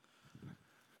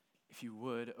If you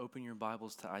would, open your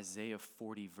Bibles to Isaiah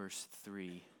 40, verse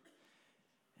 3.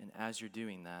 And as you're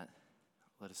doing that,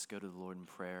 let us go to the Lord in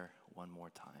prayer one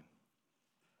more time.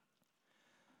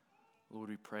 Lord,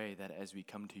 we pray that as we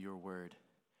come to your word,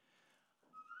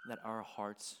 that our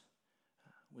hearts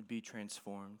would be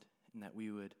transformed and that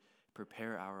we would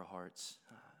prepare our hearts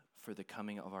for the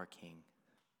coming of our King.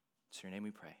 It's your name we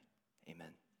pray.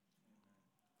 Amen.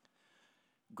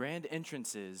 Grand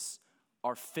entrances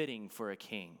are fitting for a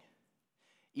king.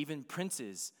 Even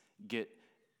princes get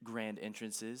grand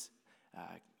entrances.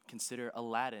 Consider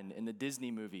Aladdin in the Disney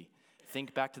movie.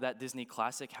 Think back to that Disney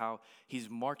classic, how he's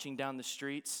marching down the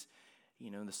streets.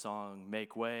 You know the song,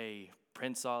 Make Way,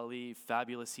 Prince Ali,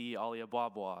 Fabulous He, Ali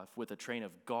Abwabwa, with a train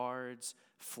of guards,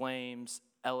 flames,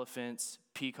 elephants,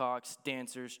 peacocks,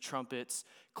 dancers, trumpets,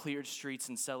 cleared streets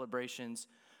and celebrations,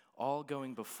 all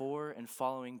going before and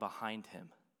following behind him.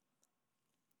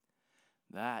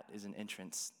 That is an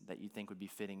entrance that you think would be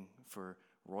fitting for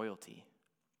royalty.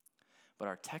 But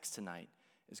our text tonight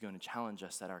is going to challenge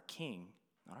us that our king,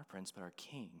 not our prince, but our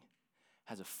king,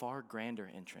 has a far grander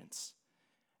entrance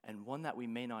and one that we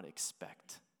may not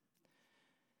expect.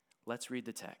 Let's read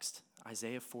the text.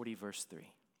 Isaiah 40, verse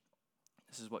 3.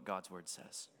 This is what God's word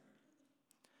says.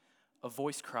 A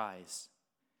voice cries,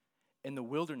 "In the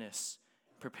wilderness,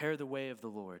 prepare the way of the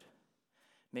Lord.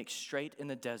 Make straight in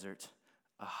the desert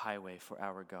a highway for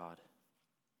our God."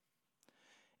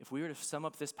 If we were to sum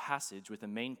up this passage with a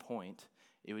main point,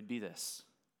 it would be this: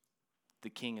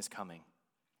 the king is coming.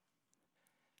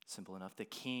 Simple enough. The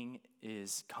king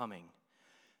is coming.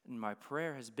 And my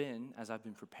prayer has been, as I've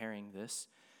been preparing this,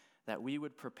 that we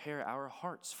would prepare our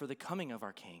hearts for the coming of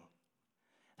our king,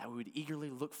 that we would eagerly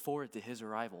look forward to his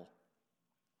arrival.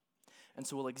 And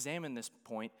so we'll examine this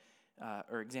point,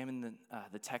 examine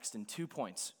the text in 2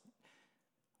 points.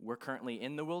 We're currently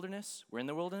in the wilderness,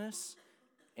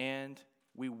 and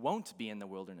we won't be in the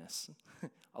wilderness.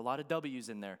 A lot of W's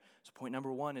in there. So point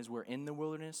number 1 is we're in the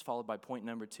wilderness, followed by point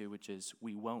number 2, which is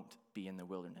we won't be in the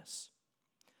wilderness.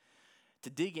 To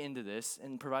dig into this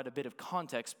and provide a bit of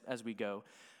context as we go,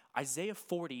 Isaiah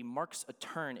 40 marks a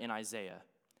turn in Isaiah.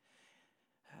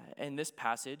 In this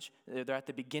passage, they're at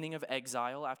the beginning of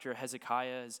exile after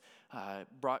Hezekiah has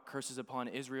brought curses upon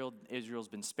Israel. Israel's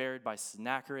been spared by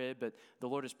Sennacherib, but the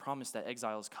Lord has promised that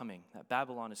exile is coming, that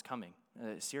Babylon is coming,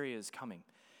 Syria is coming.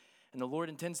 And the Lord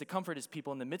intends to comfort his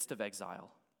people in the midst of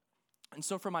exile. And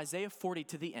so from Isaiah 40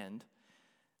 to the end,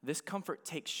 this comfort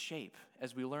takes shape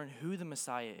as we learn who the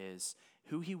Messiah is,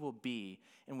 who he will be,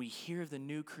 and we hear of the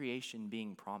new creation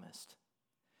being promised.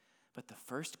 But the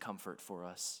first comfort for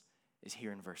us is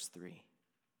here in verse 3.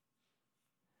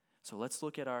 So let's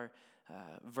look at our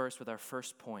verse with our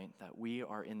first point, that we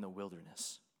are in the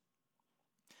wilderness.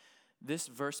 This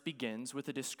verse begins with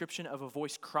a description of a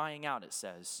voice crying out, it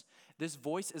says. This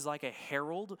voice is like a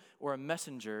herald or a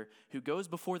messenger who goes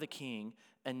before the king,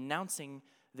 announcing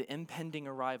the impending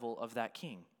arrival of that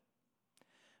king.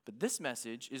 But this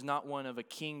message is not one of a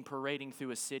king parading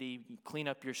through a city, clean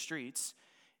up your streets.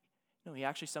 No, he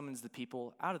actually summons the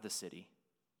people out of the city.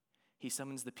 He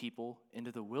summons the people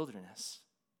into the wilderness.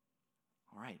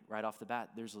 All right off the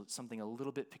bat, there's something a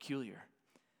little bit peculiar.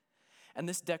 And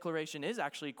this declaration is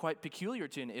actually quite peculiar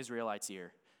to an Israelite's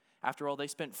ear. After all, they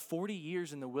spent 40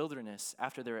 years in the wilderness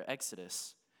after their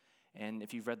exodus. And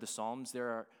if you've read the Psalms, there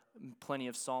are plenty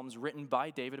of Psalms written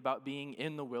by David about being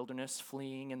in the wilderness,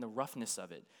 fleeing, and the roughness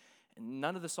of it. And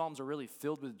none of the Psalms are really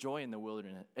filled with joy in the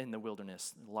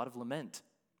wilderness. A lot of lament.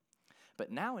 But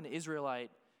now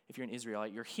if you're an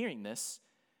Israelite, you're hearing this.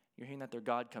 You're hearing that their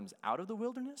God comes out of the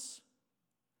wilderness,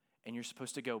 and you're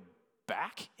supposed to go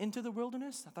back into the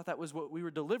wilderness. I thought that was what we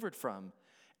were delivered from.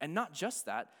 And not just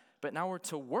that, but now we're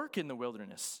to work in the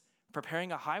wilderness,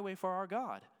 preparing a highway for our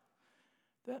God.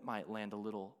 That might land a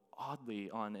little oddly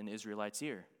on an Israelite's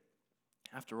ear.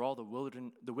 After all,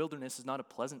 the wilderness is not a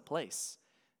pleasant place.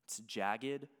 It's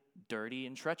jagged, dirty,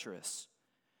 and treacherous.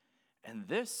 And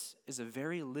this is a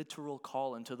very literal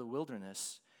call into the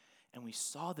wilderness. And we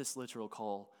saw this literal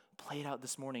call played out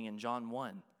this morning in John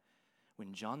 1,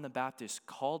 when John the Baptist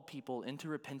called people into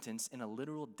repentance in a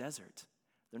literal desert.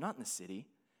 They're not in the city.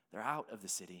 They're out of the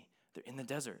city. They're in the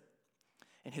desert.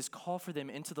 And his call for them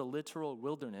into the literal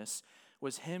wilderness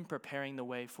was him preparing the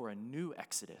way for a new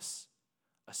exodus,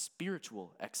 a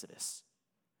spiritual exodus.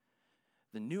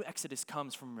 The new exodus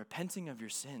comes from repenting of your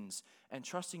sins and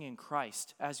trusting in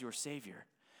Christ as your Savior,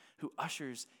 who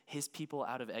ushers his people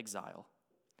out of exile.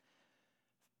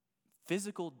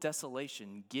 Physical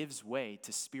desolation gives way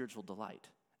to spiritual delight,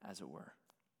 as it were.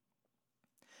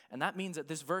 And that means that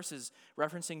this verse is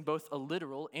referencing both a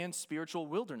literal and spiritual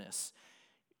wilderness.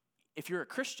 If you're a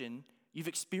Christian, You've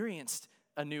experienced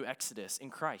a new exodus in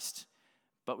Christ.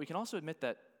 But we can also admit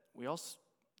that we also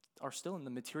are still in the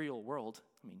material world.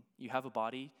 I mean, you have a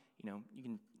body, you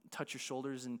can touch your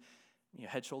shoulders and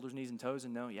head, shoulders, knees, and toes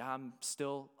and know, I'm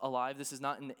still alive. This is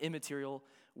not in the immaterial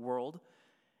world.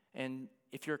 And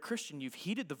if you're a Christian, you've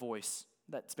heeded the voice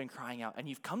that's been crying out and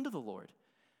you've come to the Lord.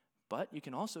 But you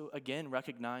can also, again,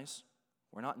 recognize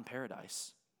we're not in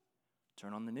paradise.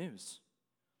 Turn on the news.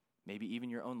 Maybe even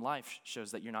your own life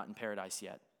shows that you're not in paradise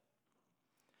yet.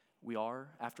 We are,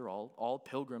 after all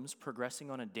pilgrims progressing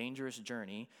on a dangerous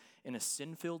journey in a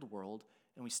sin-filled world,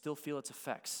 and we still feel its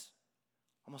effects.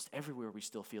 Almost everywhere we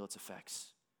still feel its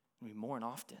effects, and we mourn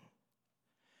often.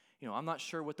 I'm not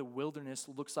sure what the wilderness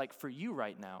looks like for you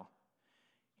right now.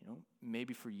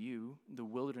 Maybe for you, the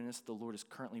wilderness the Lord has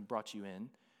currently brought you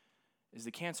in is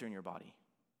the cancer in your body.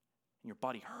 And your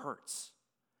body hurts,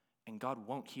 and God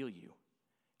won't heal you,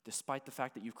 despite the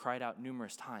fact that you've cried out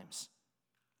numerous times.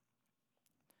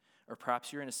 Or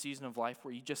perhaps you're in a season of life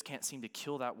where you just can't seem to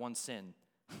kill that one sin.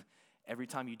 Every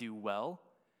time you do well,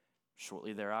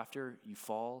 shortly thereafter, you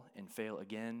fall and fail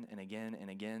again and again and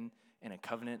again, and a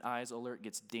covenant eyes alert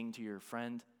gets dinged to your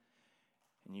friend,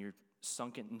 and you're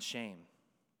sunken in shame.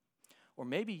 Or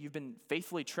maybe you've been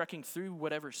faithfully trekking through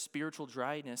whatever spiritual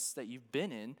dryness that you've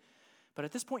been in, but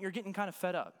at this point you're getting kind of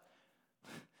fed up.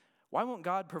 Why won't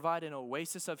God provide an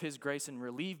oasis of his grace and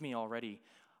relieve me already?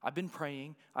 I've been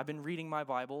praying, I've been reading my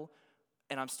Bible,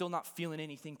 and I'm still not feeling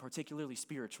anything particularly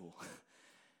spiritual.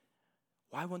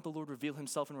 Why won't the Lord reveal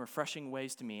himself in refreshing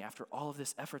ways to me after all of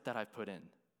this effort that I've put in?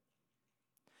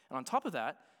 And on top of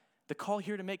that, the call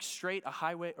here to make straight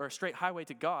a straight highway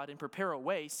to God and prepare a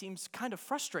way seems kind of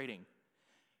frustrating.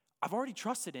 I've already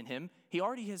trusted in him. He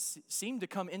already has seemed to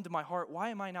come into my heart. Why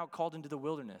am I now called into the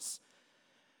wilderness?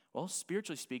 Well,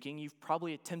 spiritually speaking, you've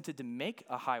probably attempted to make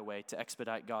a highway to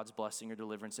expedite God's blessing or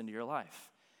deliverance into your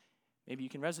life. Maybe you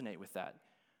can resonate with that.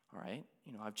 All right,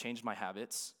 I've changed my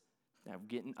habits.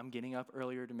 I'm getting up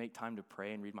earlier to make time to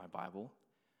pray and read my Bible.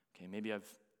 Okay, maybe I've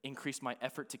increased my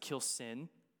effort to kill sin.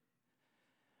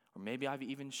 Or maybe I've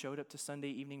even showed up to Sunday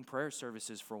evening prayer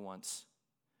services for once.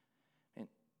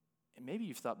 And maybe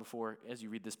you've thought before, as you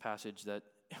read this passage, that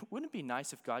wouldn't it be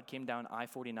nice if God came down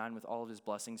I-49 with all of his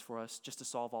blessings for us just to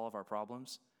solve all of our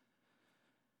problems?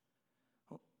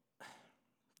 Well,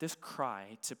 this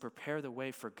cry to prepare the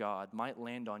way for God might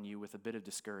land on you with a bit of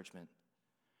discouragement.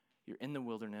 You're in the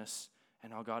wilderness,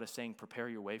 and all God is saying,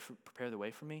 prepare the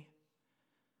way for me.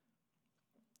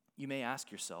 You may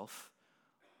ask yourself,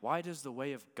 why does the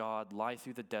way of God lie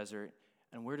through the desert,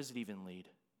 and where does it even lead?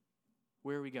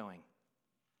 Where are we going?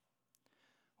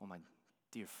 Well, my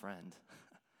dear friend,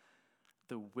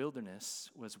 the wilderness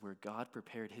was where God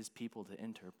prepared his people to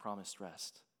enter promised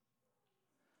rest.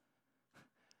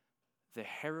 The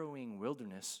harrowing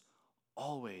wilderness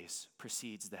always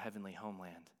precedes the heavenly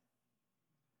homeland.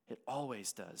 It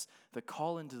always does. The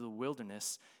call into the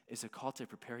wilderness is a call to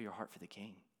prepare your heart for the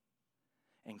King.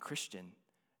 And Christian,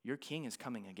 your King is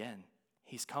coming again.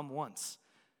 He's come once.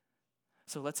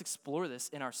 So let's explore this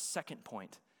in our second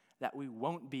point, that we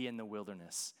won't be in the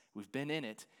wilderness. We've been in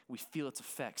it. We feel its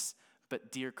effects.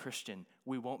 But dear Christian,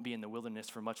 we won't be in the wilderness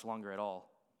for much longer at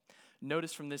all.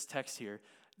 Notice from this text here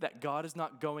that God is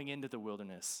not going into the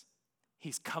wilderness.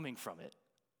 He's coming from it.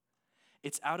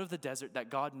 It's out of the desert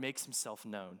that God makes himself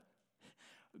known.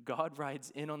 God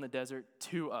rides in on the desert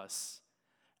to us.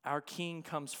 Our King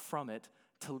comes from it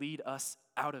to lead us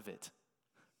out of it.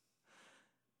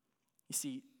 You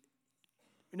see,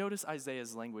 notice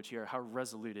Isaiah's language here, how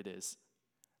resolute it is.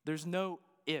 There's no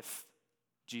if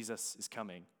Jesus is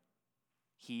coming.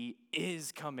 He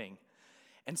is coming.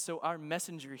 And so our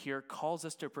messenger here calls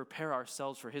us to prepare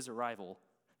ourselves for his arrival.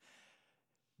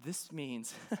 This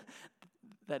means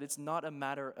that it's not a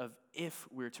matter of if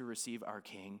we're to receive our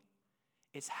King,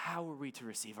 it's how are we to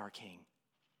receive our King.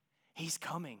 He's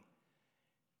coming.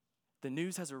 The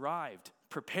news has arrived.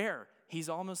 Prepare. He's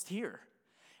almost here.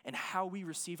 And how we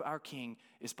receive our King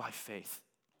is by faith.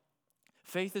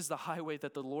 Faith is the highway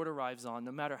that the Lord arrives on,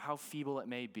 no matter how feeble it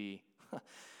may be.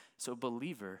 So,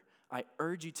 believer, I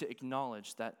urge you to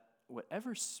acknowledge that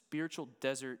whatever spiritual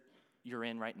desert you're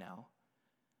in right now,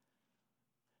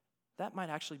 that might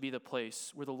actually be the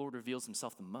place where the Lord reveals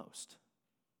himself the most.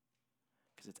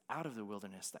 Because it's out of the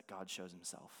wilderness that God shows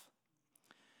himself.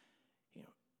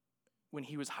 When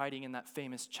he was hiding in that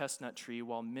famous chestnut tree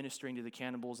while ministering to the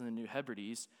cannibals in the New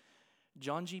Hebrides,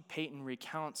 John G. Paton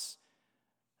recounts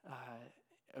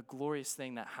a glorious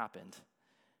thing that happened.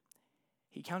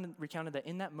 He recounted that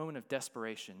in that moment of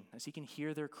desperation, as he can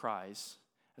hear their cries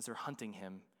as they're hunting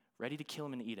him, ready to kill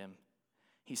him and eat him,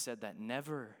 he said that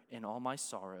never in all my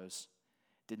sorrows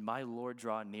did my Lord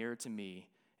draw nearer to me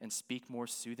and speak more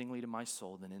soothingly to my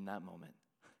soul than in that moment.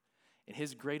 In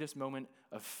his greatest moment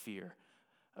of fear,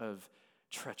 of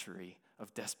treachery,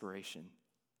 of desperation,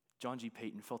 John G.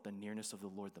 Paton felt the nearness of the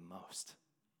Lord the most.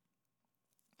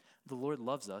 The Lord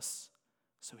loves us,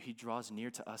 so he draws near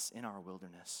to us in our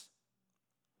wilderness.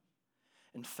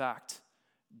 In fact,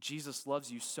 Jesus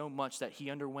loves you so much that he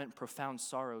underwent profound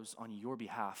sorrows on your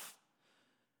behalf.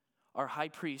 Our high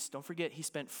priest, don't forget, he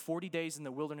spent 40 days in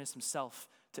the wilderness himself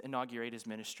to inaugurate his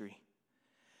ministry.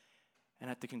 And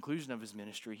at the conclusion of his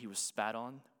ministry, he was spat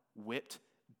on, whipped,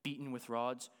 beaten with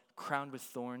rods, crowned with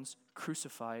thorns,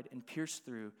 crucified, and pierced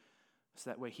through, so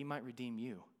that way he might redeem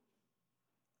you.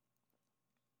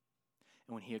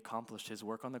 And when he accomplished his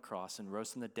work on the cross and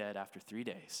rose from the dead after 3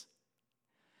 days,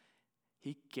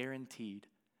 he guaranteed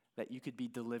that you could be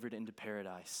delivered into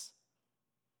paradise.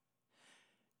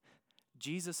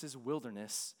 Jesus'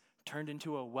 wilderness turned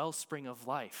into a wellspring of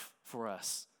life for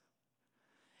us.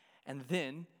 And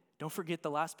then, don't forget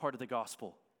the last part of the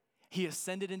gospel. He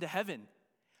ascended into heaven.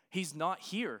 He's not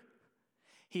here.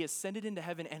 He ascended into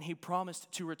heaven and he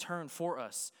promised to return for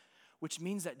us, which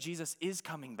means that Jesus is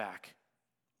coming back.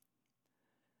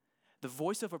 The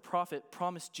voice of a prophet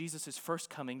promised Jesus' first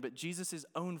coming, but Jesus'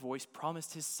 own voice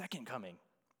promised his second coming.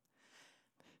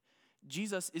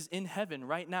 Jesus is in heaven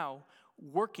right now,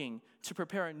 working to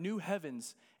prepare a new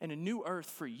heavens and a new earth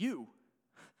for you.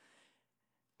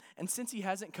 And since he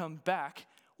hasn't come back,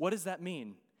 what does that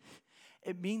mean?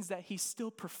 It means that he's still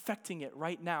perfecting it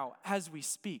right now as we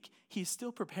speak. He's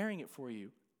still preparing it for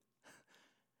you.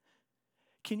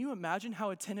 Can you imagine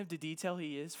how attentive to detail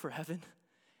he is for heaven?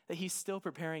 That he's still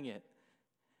preparing it.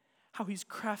 How he's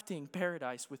crafting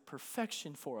paradise with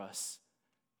perfection for us.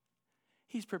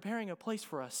 He's preparing a place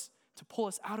for us to pull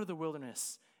us out of the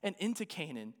wilderness and into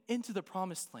Canaan, into the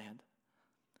promised land.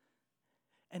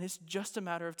 And it's just a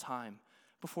matter of time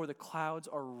before the clouds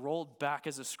are rolled back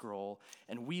as a scroll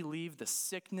and we leave the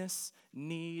sickness,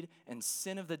 need, and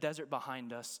sin of the desert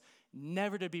behind us,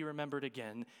 never to be remembered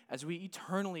again, as we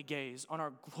eternally gaze on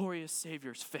our glorious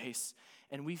Savior's face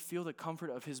and we feel the comfort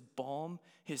of his balm,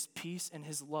 his peace, and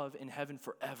his love in heaven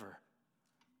forever.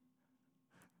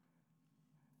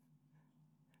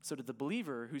 So to the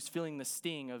believer who's feeling the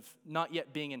sting of not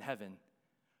yet being in heaven,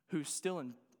 who's still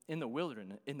in the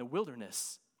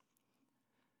wilderness,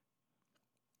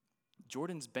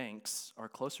 Jordan's banks are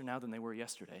closer now than they were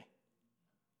yesterday.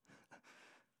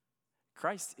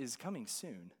 Christ is coming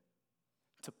soon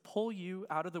to pull you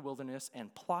out of the wilderness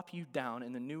and plop you down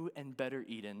in the new and better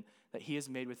Eden that he has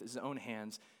made with his own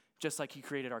hands, just like he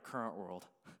created our current world.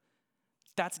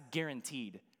 That's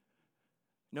guaranteed.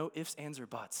 No ifs, ands, or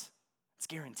buts. It's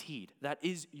guaranteed. That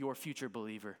is your future,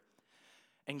 believer.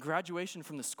 And graduation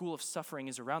from the school of suffering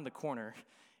is around the corner.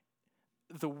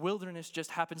 The wilderness just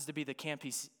happens to be the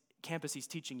campus he's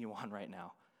teaching you on right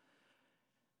now.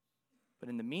 But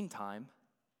in the meantime,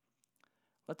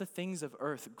 let the things of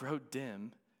earth grow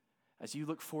dim as you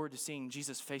look forward to seeing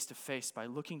Jesus face to face by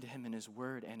looking to him in his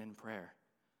word and in prayer.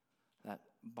 That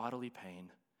bodily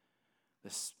pain,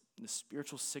 the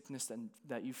spiritual sickness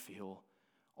that you feel,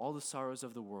 all the sorrows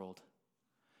of the world,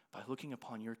 by looking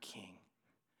upon your King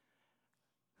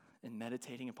and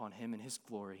meditating upon him and his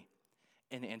glory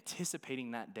and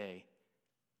anticipating that day,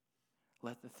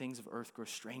 let the things of earth grow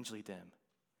strangely dim.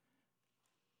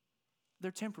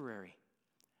 They're temporary.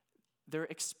 They're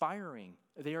expiring.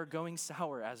 They are going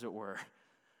sour, as it were.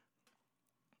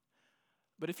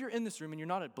 But if you're in this room and you're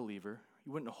not a believer,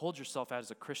 you wouldn't hold yourself as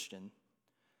a Christian,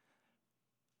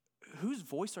 whose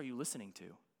voice are you listening to?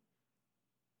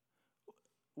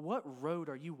 What road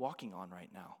are you walking on right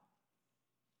now?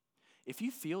 If you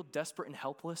feel desperate and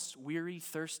helpless, weary,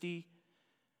 thirsty,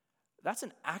 that's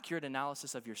an accurate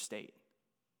analysis of your state.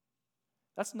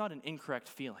 That's not an incorrect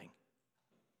feeling.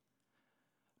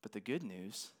 But the good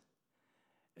news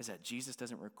is that Jesus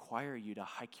doesn't require you to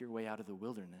hike your way out of the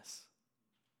wilderness.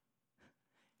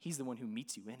 He's the one who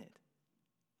meets you in it.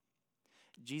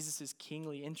 Jesus'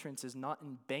 kingly entrance is not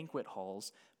in banquet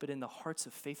halls, but in the hearts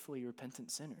of faithfully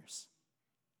repentant sinners.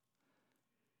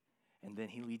 And then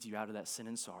he leads you out of that sin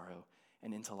and sorrow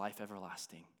and into life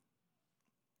everlasting.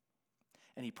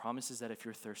 And he promises that if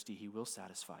you're thirsty, he will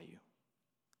satisfy you.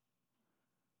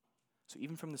 So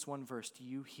even from this one verse, do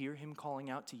you hear him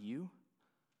calling out to you?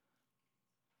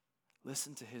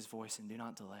 Listen to his voice and do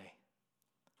not delay.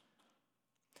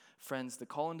 Friends, the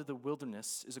call into the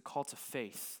wilderness is a call to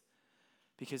faith,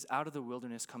 because out of the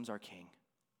wilderness comes our King.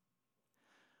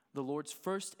 The Lord's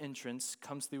first entrance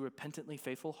comes through repentantly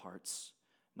faithful hearts,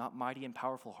 not mighty and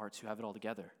powerful hearts who have it all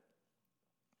together.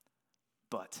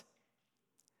 But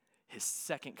his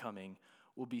second coming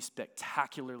will be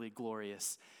spectacularly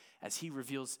glorious as he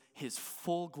reveals his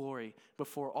full glory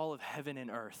before all of heaven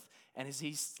and earth. And as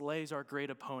he slays our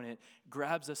great opponent,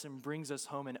 grabs us and brings us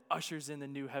home and ushers in the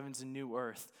new heavens and new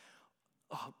earth.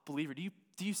 Oh, believer, do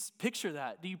you picture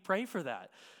that? Do you pray for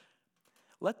that?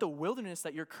 Let the wilderness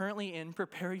that you're currently in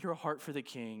prepare your heart for the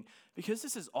King, because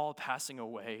this is all passing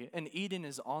away and Eden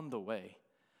is on the way.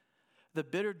 The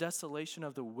bitter desolation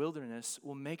of the wilderness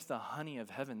will make the honey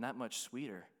of heaven that much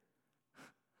sweeter.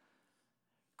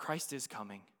 Christ is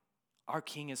coming. Our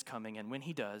King is coming, and when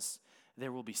he does,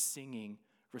 there will be singing,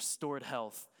 restored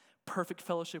health, perfect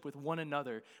fellowship with one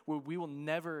another, where we will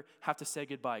never have to say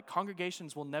goodbye.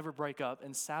 Congregations will never break up,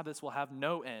 and Sabbaths will have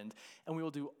no end. And we will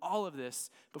do all of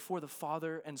this before the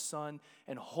Father and Son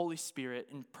and Holy Spirit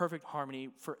in perfect harmony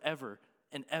forever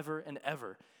and ever and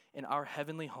ever in our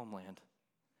heavenly homeland.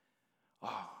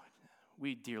 Oh,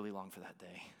 we dearly long for that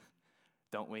day,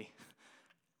 don't we?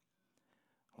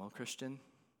 Well, Christian,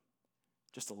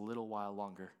 just a little while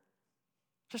longer.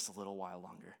 Just a little while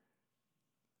longer.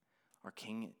 Our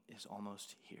King is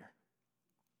almost here.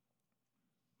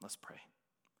 Let's pray.